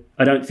read it.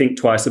 I don't think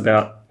twice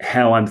about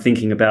how I'm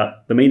thinking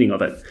about the meaning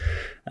of it.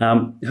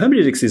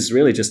 Hermeneutics is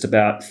really just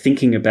about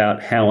thinking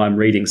about how I'm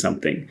reading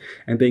something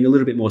and being a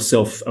little bit more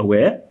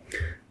self-aware.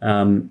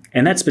 And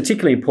that's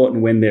particularly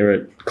important when there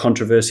are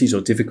controversies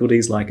or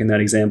difficulties, like in that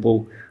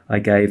example I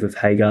gave of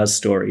Hagar's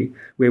story,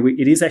 where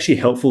it is actually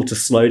helpful to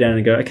slow down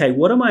and go, okay,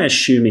 what am I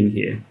assuming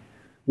here?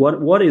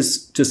 What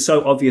is just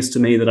so obvious to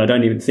me that I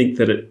don't even think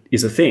that it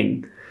is a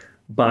thing?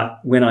 But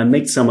when I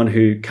meet someone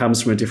who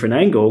comes from a different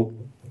angle,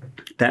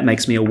 that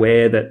makes me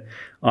aware that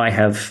I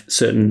have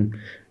certain,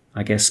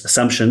 I guess,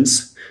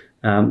 assumptions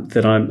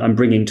that I'm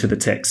bringing to the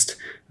text.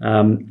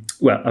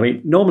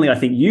 Normally I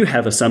think you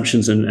have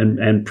assumptions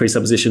and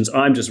presuppositions.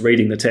 I'm just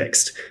reading the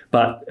text.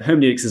 But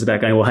hermeneutics is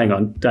about going, well, hang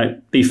on,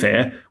 don't be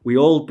fair. We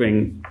all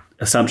bring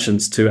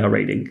assumptions to our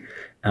reading.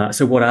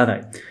 So what are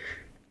they?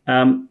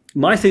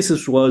 My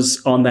thesis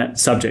was on that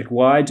subject.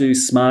 Why do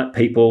smart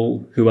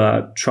people who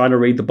are trying to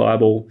read the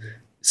Bible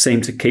seem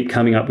to keep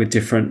coming up with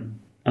different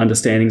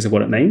understandings of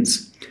what it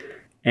means?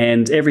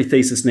 And every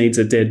thesis needs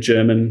a dead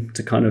German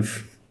to kind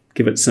of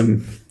give it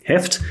some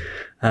heft.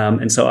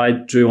 And so I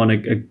drew on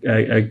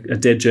a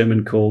dead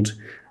German called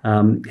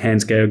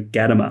Hans-Georg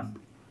Gadamer,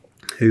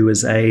 who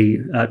was a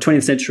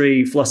 20th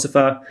century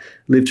philosopher,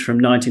 lived from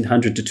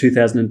 1900 to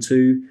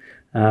 2002,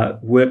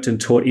 worked and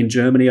taught in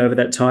Germany over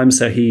that time.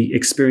 So he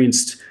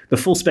experienced the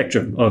full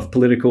spectrum of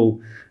political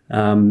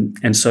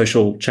and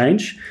social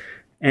change.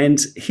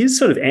 And his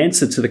sort of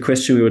answer to the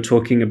question we were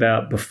talking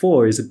about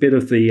before is a bit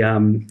of the,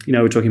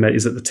 we're talking about,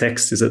 is it the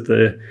text, is it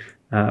the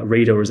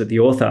reader, or is it the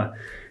author?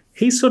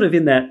 He's sort of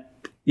in that,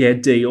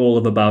 D, all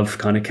of above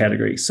kind of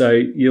category. So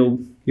you're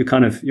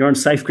on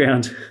safe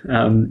ground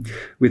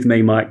with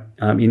me, Mike,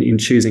 in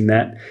choosing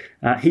that.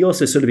 He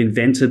also sort of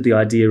invented the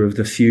idea of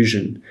the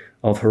fusion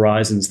of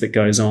horizons that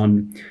goes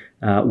on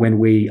when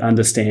we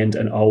understand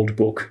an old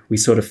book. We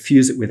sort of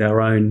fuse it with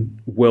our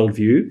own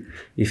worldview,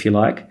 if you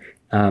like,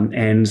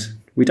 and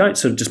we don't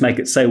sort of just make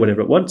it say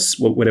whatever it wants,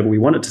 whatever we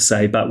want it to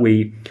say, but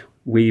we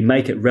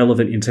make it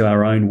relevant into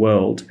our own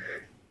world,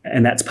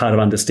 and that's part of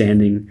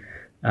understanding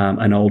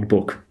an old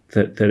book.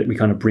 That we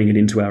kind of bring it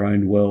into our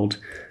own world.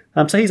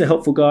 So he's a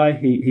helpful guy.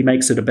 He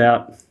makes it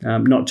about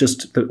not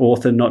just the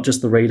author, not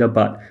just the reader,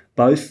 but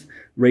both.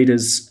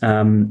 Readers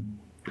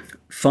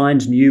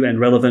find new and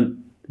relevant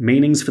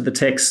meanings for the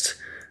text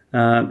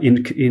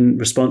in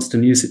response to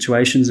new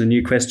situations and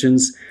new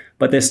questions,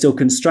 but they're still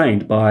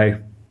constrained by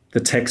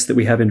the text that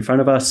we have in front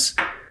of us,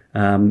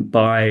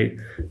 by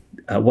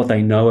what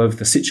they know of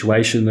the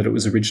situation that it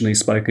was originally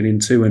spoken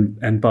into,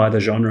 and by the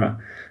genre.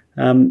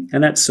 And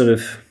that's sort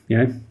of,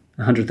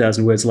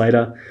 100,000 words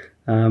later,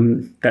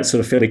 that sort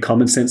of fairly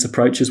common sense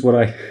approach is what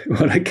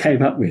I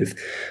came up with.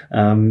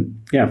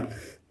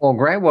 Well,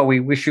 great. Well, we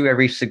wish you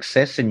every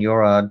success in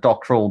your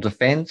doctoral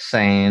defense,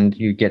 and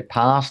you get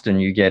passed,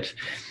 and you get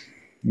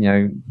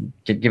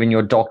given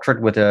your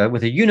doctorate with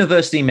a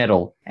university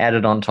medal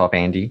added on top,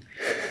 Andy.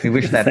 We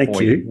wish that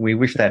for you. We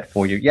wish that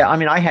for you. Yeah,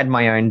 I had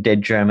my own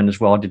dead German as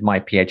well. I did my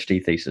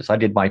PhD thesis. I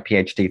did my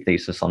PhD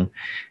thesis on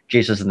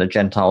Jesus and the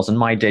Gentiles, and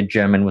my dead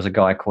German was a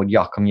guy called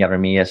Joachim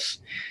Jeremias,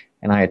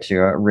 and I had to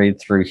read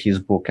through his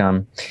book,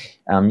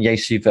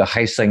 Jesu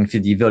Verheißung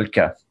für die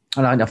Völker.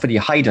 No, for the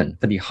Heiden,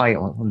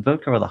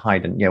 Völker or the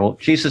Heiden. Yeah, well,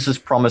 Jesus'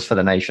 promise for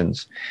the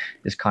nations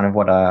is kind of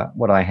what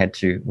I had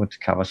to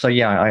cover. So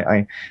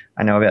yeah,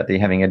 I know about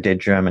having a dead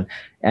German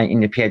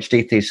in your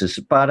PhD thesis.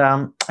 But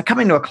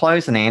coming to a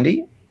close, then,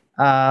 Andy,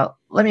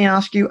 let me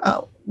ask you,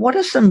 what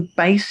are some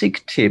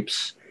basic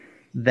tips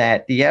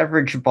that the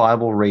average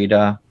Bible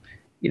reader,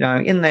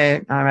 in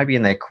their maybe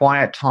in their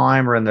quiet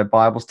time or in their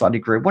Bible study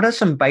group, what are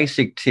some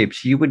basic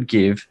tips you would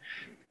give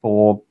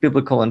for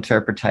biblical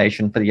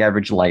interpretation for the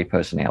average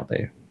layperson out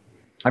there?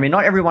 I mean,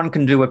 not everyone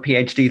can do a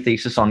PhD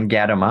thesis on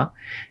Gadamer,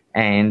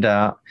 and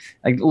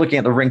looking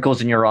at the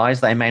wrinkles in your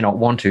eyes, they may not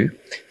want to,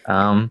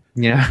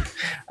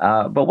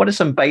 but what are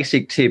some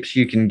basic tips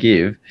you can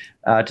give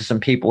to some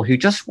people who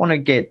just want to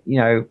get,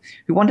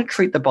 who want to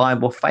treat the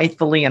Bible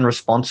faithfully and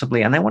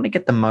responsibly, and they want to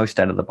get the most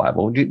out of the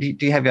Bible? Do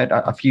you have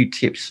a few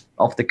tips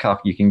off the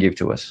cuff you can give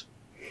to us?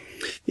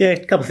 Yeah,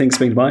 a couple of things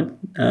spring to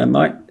mind,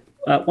 Mike.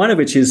 One of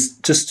which is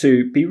just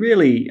to be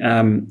really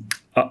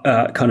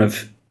kind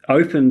of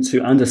open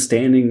to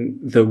understanding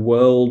the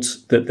world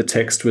that the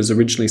text was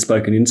originally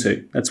spoken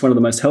into. That's one of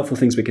the most helpful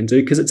things we can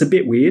do, because it's a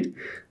bit weird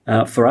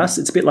for us.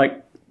 It's a bit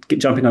like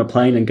jumping on a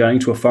plane and going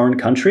to a foreign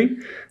country.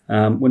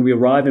 When we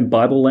arrive in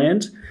Bible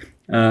land,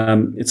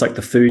 it's like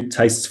the food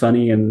tastes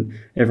funny and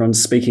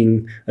everyone's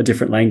speaking a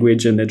different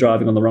language and they're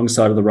driving on the wrong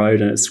side of the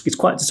road, and it's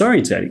quite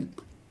disorientating.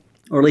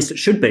 Or at least it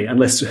should be,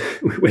 unless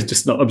we're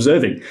just not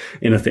observing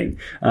anything.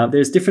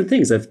 There's different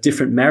things. There's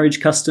different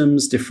marriage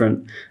customs,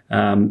 different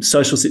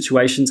social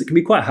situations. It can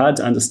be quite hard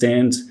to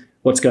understand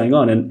what's going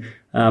on. And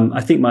I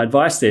think my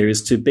advice there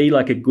is to be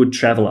like a good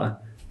traveller.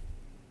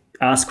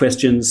 Ask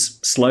questions,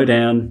 slow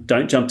down,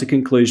 don't jump to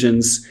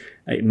conclusions.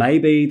 It may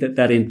be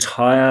that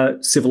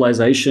entire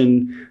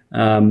civilization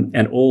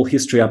and all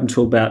history up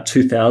until about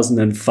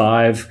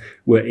 2005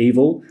 were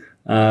evil,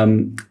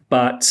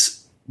 but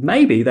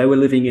maybe they were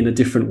living in a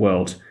different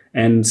world.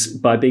 And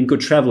by being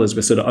good travelers,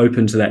 we're sort of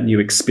open to that new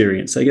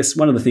experience. So I guess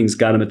one of the things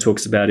Gadamer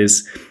talks about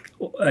is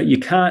you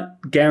can't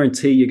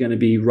guarantee you're going to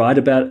be right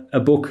about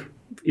a book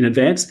in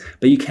advance,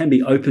 but you can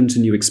be open to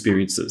new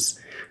experiences.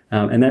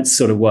 And that's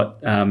sort of what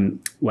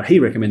he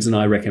recommends and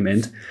I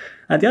recommend.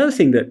 The other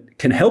thing that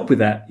can help with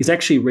that is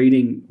actually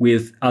reading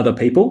with other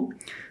people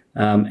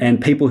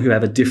and people who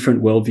have a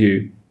different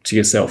worldview to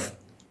yourself.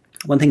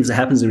 One thing that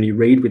happens when you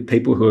read with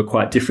people who are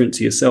quite different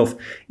to yourself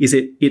is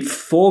it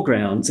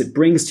foregrounds, it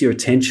brings to your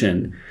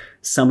attention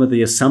some of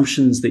the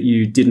assumptions that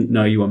you didn't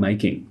know you were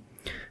making.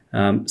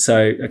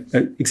 So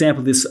an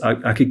example of this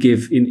I could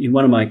give in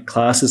one of my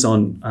classes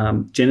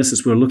on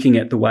Genesis. We were looking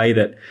at the way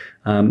that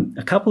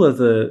a couple of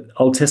the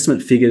Old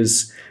Testament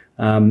figures,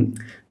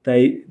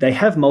 they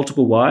have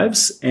multiple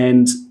wives,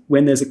 and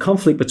when there's a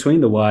conflict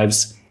between the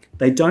wives,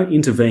 they don't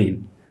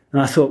intervene.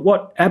 And I thought,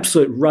 what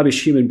absolute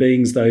rubbish human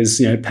beings those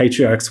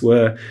patriarchs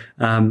were,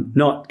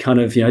 not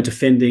kind of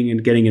defending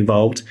and getting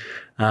involved.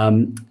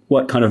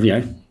 What kind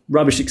of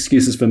rubbish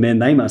excuses for men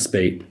they must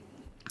be.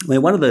 Well,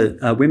 one of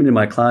the women in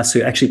my class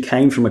who actually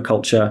came from a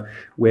culture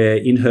where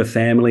in her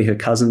family, her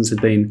cousins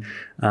had been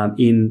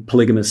in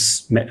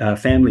polygamous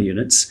family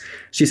units,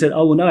 she said,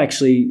 oh, well, no,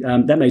 actually,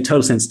 that made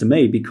total sense to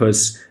me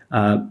because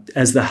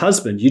as the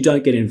husband, you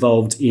don't get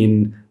involved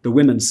in the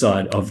women's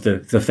side of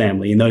the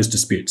family in those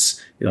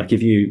disputes. Like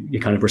if you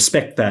kind of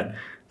respect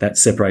that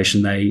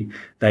separation,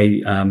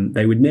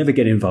 they would never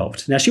get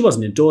involved. Now, she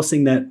wasn't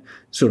endorsing that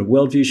sort of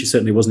worldview. She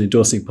certainly wasn't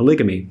endorsing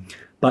polygamy,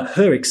 but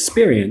her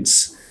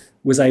experience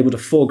was able to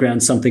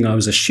foreground something I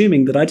was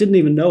assuming that I didn't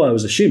even know I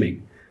was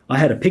assuming. I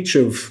had a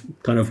picture of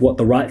kind of what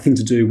the right thing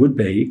to do would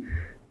be,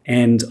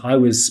 and I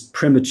was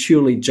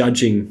prematurely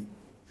judging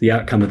the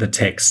outcome of the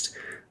text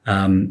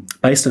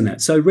based on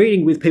that. So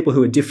reading with people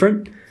who are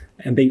different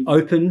and being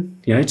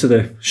open, to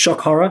the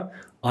shock horror,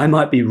 I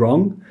might be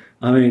wrong.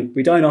 I mean,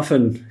 we don't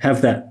often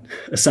have that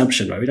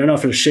assumption, right? We don't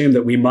often assume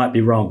that we might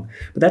be wrong.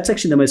 But that's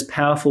actually the most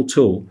powerful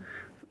tool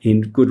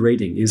in good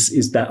reading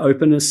is that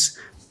openness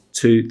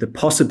to the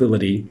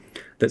possibility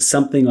that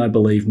something I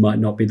believe might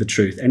not be the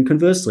truth. And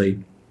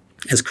conversely,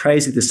 as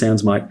crazy as this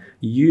sounds, Mike,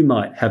 you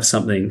might have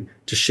something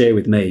to share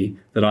with me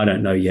that I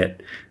don't know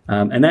yet.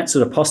 And that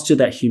sort of posture,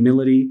 that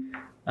humility,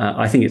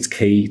 I think it's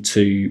key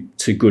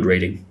to good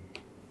reading.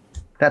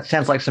 That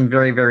sounds like some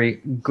very, very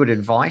good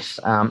advice,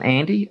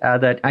 Andy,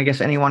 that I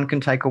guess anyone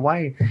can take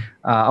away.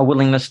 A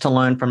willingness to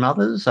learn from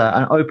others,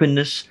 an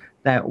openness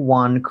that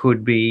one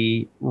could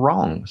be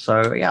wrong.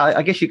 So, yeah,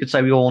 I guess you could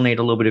say we all need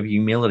a little bit of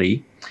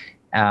humility,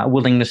 a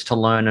willingness to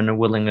learn and a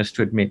willingness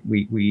to admit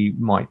we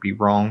might be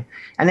wrong.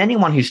 And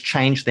anyone who's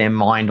changed their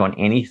mind on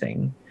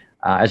anything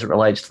as it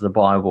relates to the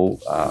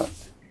Bible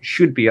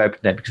should be open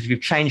to that, because if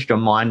you've changed your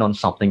mind on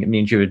something, it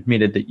means you've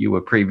admitted that you were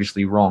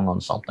previously wrong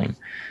on something.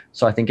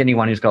 So I think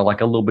anyone who's got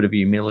like a little bit of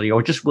humility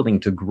or just willing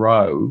to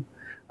grow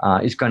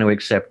is going to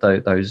accept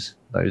those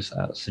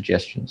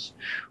suggestions.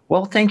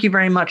 Well, thank you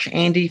very much,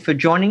 Andy, for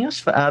joining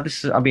us.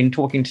 I've been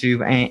talking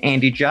to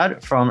Andy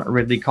Judd from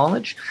Ridley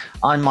College.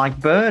 I'm Mike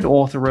Bird,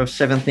 author of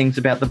 7 Things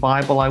About the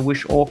Bible I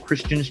Wish All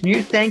Christians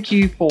Knew. Thank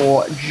you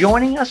for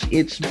joining us.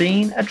 It's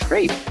been a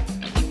treat.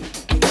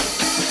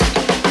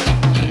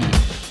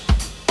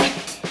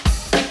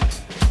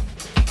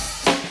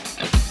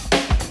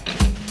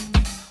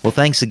 Well,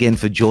 thanks again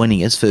for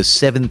joining us for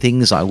 7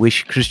 Things I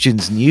Wish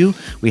Christians Knew.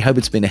 We hope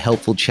it's been a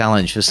helpful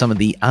challenge for some of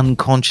the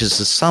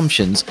unconscious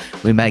assumptions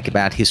we make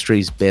about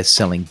history's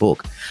best-selling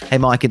book. Hey,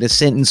 Mike, in a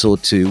sentence or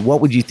two, what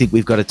would you think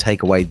we've got to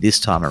take away this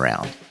time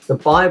around? The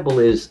Bible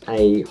is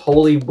a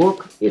holy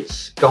book.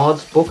 It's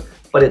God's book,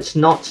 but it's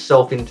not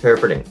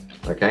self-interpreting.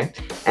 okay?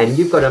 And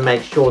you've got to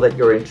make sure that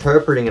you're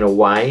interpreting in a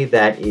way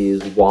that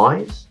is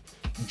wise,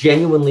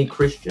 genuinely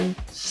Christian,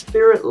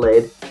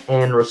 spirit-led,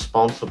 and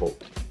responsible.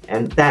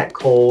 And that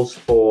calls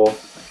for,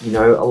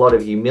 a lot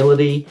of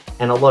humility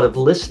and a lot of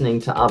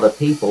listening to other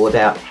people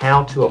about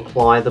how to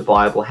apply the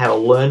Bible, how to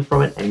learn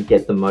from it and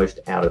get the most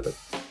out of it.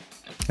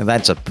 And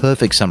that's a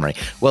perfect summary.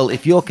 Well,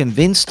 if you're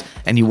convinced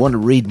and you want to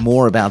read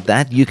more about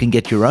that, you can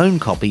get your own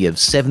copy of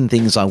 7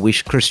 Things I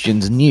Wish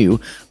Christians Knew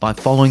by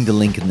following the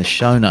link in the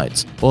show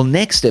notes. Well,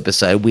 next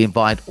episode, we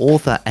invite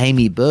author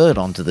Amy Bird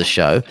onto the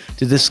show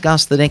to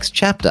discuss the next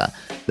chapter.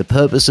 The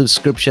purpose of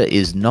Scripture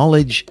is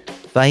knowledge,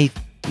 faith,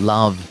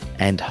 love,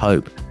 and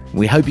hope.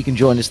 We hope you can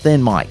join us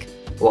then, Mike.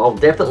 Well, I'll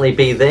definitely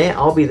be there.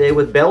 I'll be there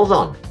with bells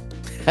on.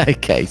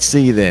 Okay,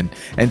 see you then,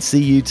 and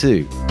see you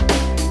too.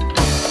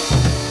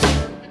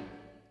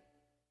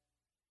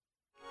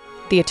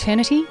 The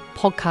Eternity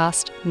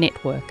Podcast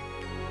Network.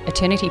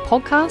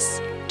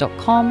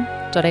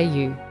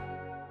 eternitypodcasts.com.au